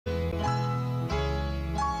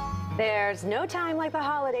There's no time like the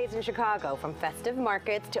holidays in Chicago, from festive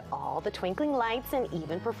markets to all the twinkling lights and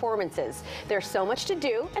even performances. There's so much to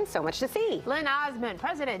do and so much to see. Lynn Osmond,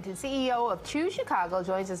 President and CEO of Choose Chicago,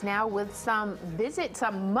 joins us now with some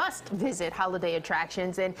must-visit holiday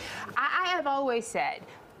attractions. And I have always said,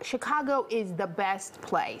 Chicago is the best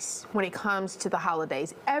place when it comes to the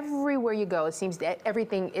holidays. Everywhere you go, it seems that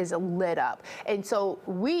everything is lit up. And so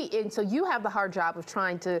you have the hard job of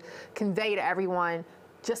trying to convey to everyone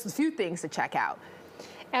just a few things to check out.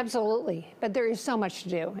 Absolutely, but there is so much to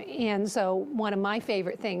do. And so one of my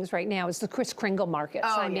favorite things right now is the Kris Kringle markets.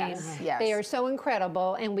 Oh, I mean, yes. They are so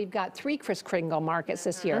incredible, and we've got 3 Kris Kringle markets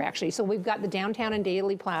this year, actually. So we've got the downtown and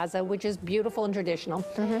Daly Plaza, which is beautiful and traditional,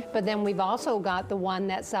 but then we've also got the one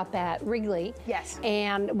that's up at Wrigley. Yes.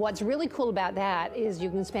 And what's really cool about that is you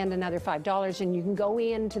can spend another $5 and you can go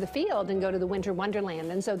into the field and go to the Winter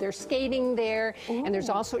Wonderland. And so there's skating there, and there's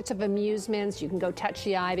all sorts of amusements. You can go touch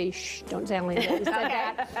the ivy. Shh, don't sound like that.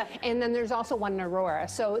 that. And then there's also one in Aurora.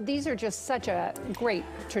 So these are just such a great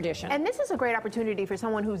tradition. And this is a great opportunity for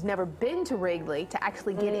someone who's never been to Wrigley to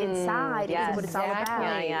actually get inside and see what it's all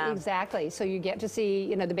about. Exactly. So you get to see,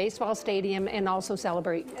 you know, the baseball stadium and also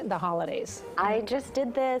celebrate the holidays. I just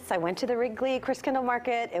did this. I went to the Wrigley Kris Kringle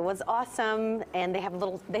Market. It was awesome, and they have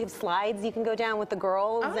slides you can go down with the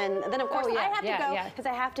girls, and then of course I have to go because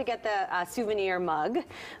I have to get the souvenir mug.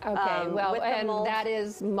 Okay, well, and that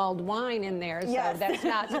is mulled wine in there, so that's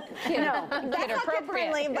not kid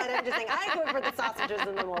appropriate. But I'm just saying, I go for the sausages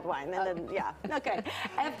and the mulled wine, and then okay.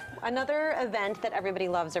 Another event that everybody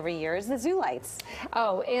loves every year is the Zoo Lights.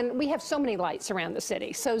 Oh, and we have so many lights around the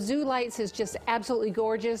city. So Zoo Lights is just absolutely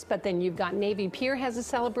gorgeous, but then you've got Navy Pier has a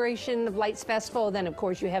celebration of Lights Festival. Then of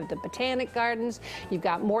course you have the Botanic Gardens. You've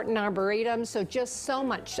got Morton Arboretum. So just so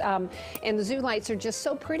much, and the Zoo Lights are just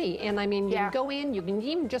so pretty. And I mean, you can go in, you can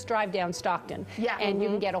even just drive down Stockton, and you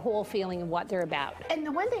can get a whole feeling of what they're about. And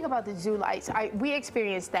the one thing about the Zoo Lights, we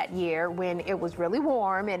experienced that year when it was really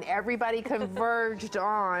warm and everybody converged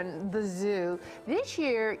on the zoo. This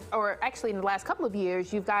year, or actually in the last couple of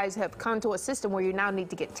years, you guys have come to a system where you now need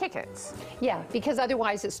to get tickets. Yeah, because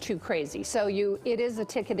otherwise it's too crazy. So it is a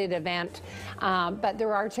ticketed event, but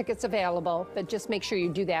there are tickets available, but just make sure you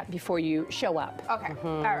do that before you show up. Okay,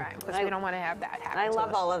 all right, because we don't want to have that happen. I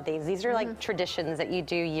love all of these. These are like traditions that you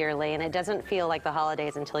do yearly, and it doesn't feel like the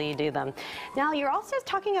holidays until you do them. Now, you're also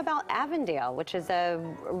talking about Avondale, which is a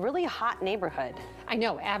really hot neighborhood. I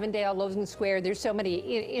know, Avondale, Logan Square, there's so many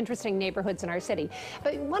interesting neighborhoods in our city.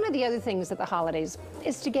 But one of the other things at the holidays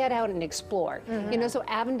is to get out and explore. You know, so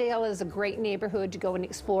Avondale is a great neighborhood to go and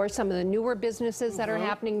explore some of the newer businesses that are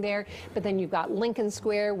happening there. But then you've got Lincoln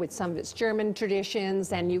Square with some of its German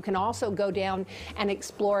traditions, and you can also go down and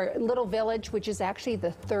explore Little Village, which is actually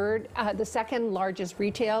the second largest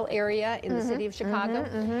retail area in the city of Chicago.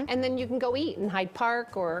 And then you can go eat in Hyde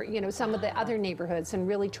Park, or you know, some of the other neighborhoods, and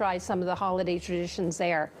really try some of the holiday traditions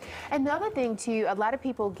there. And the other thing too, a lot of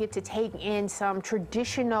people get to take in some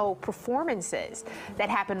traditional performances that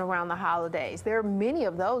happen around the holidays. There are many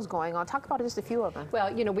of those going on. Talk about just a few of them.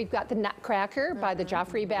 Well, you know, we've got the Nutcracker by the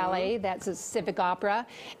Joffrey Ballet. That's a civic opera.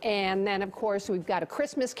 And then of course we've got A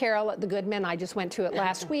Christmas Carol at the Goodman. I just went to it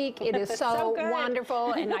last week. It is so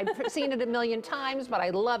wonderful, and I've seen it a million times, but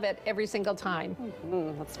I love it every single time.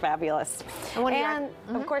 That's fabulous. And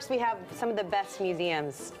of course we have some of the best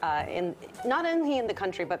museums not only in the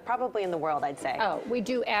country, but probably in the world, I'd say. Oh, we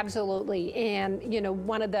do, absolutely. And you know,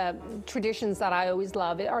 one of the traditions that I always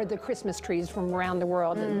love are the Christmas trees from around the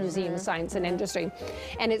world in the Museum of Science and Industry.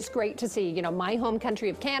 And it's great to see, you know, my home country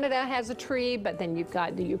of Canada has a tree, but then you've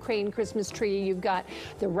got the Ukraine Christmas tree, you've got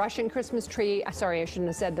the Russian Christmas tree. Sorry, I shouldn't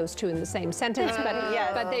have said those two in the same sentence,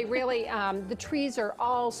 but they really, the trees are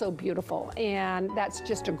all so beautiful, and that's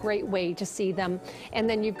just a great way to see them. And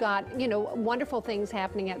then you've got, you know, wonderful things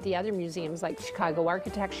happening at the other museums, like Chicago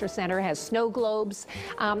Architecture Center has snow globes.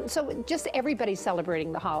 So just everybody's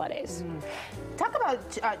celebrating the holidays. Talk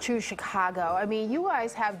about Choose Chicago. I mean, you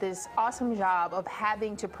guys have this awesome job of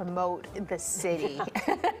having to promote the city.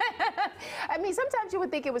 I mean, sometimes you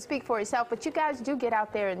would think it would speak for itself, but you guys do get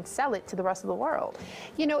out there and sell it to the rest of the world.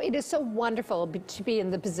 You know, it is so wonderful to be in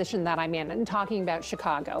the position that I'm in and talking about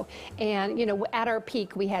Chicago. And, you know, at our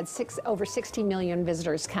peak, we had over 60 million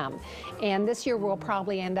visitors come. And this year, we'll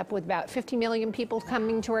probably end up with about 50 million people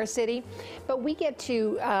coming to our city. But we get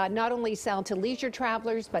to not only sell to leisure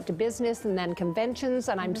travelers, but to business and then conventions conventions,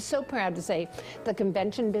 and I'm so proud to say the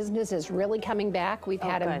convention business is really coming back. We've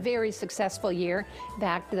had a very successful year. In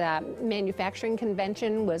fact, the manufacturing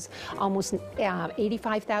convention was almost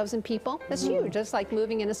 85,000 people. That's huge, just like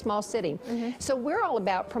moving in a small city. So we're all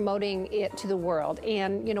about promoting it to the world.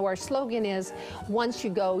 And, you know, our slogan is, once you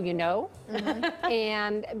go, you know.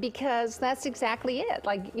 And because that's exactly it.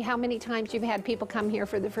 Like, how many times you've had people come here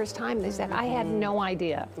for the first time, they said, I had no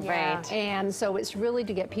idea. Right. And so it's really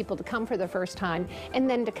to get people to come for the first time and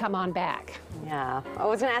then to come on back. Yeah. I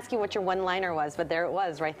was going to ask you what your one-liner was, but there it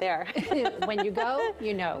was right there. When you go,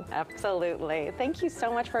 you know. Absolutely. Thank you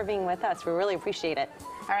so much for being with us. We really appreciate it.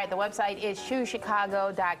 All right, the website is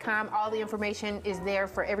choosechicago.com. All the information is there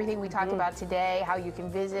for everything we talked about today, how you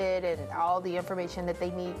can visit, and all the information that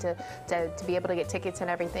they need to be able to get tickets and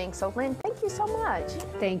everything. So, Lynn, thank you so much.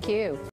 Thank you.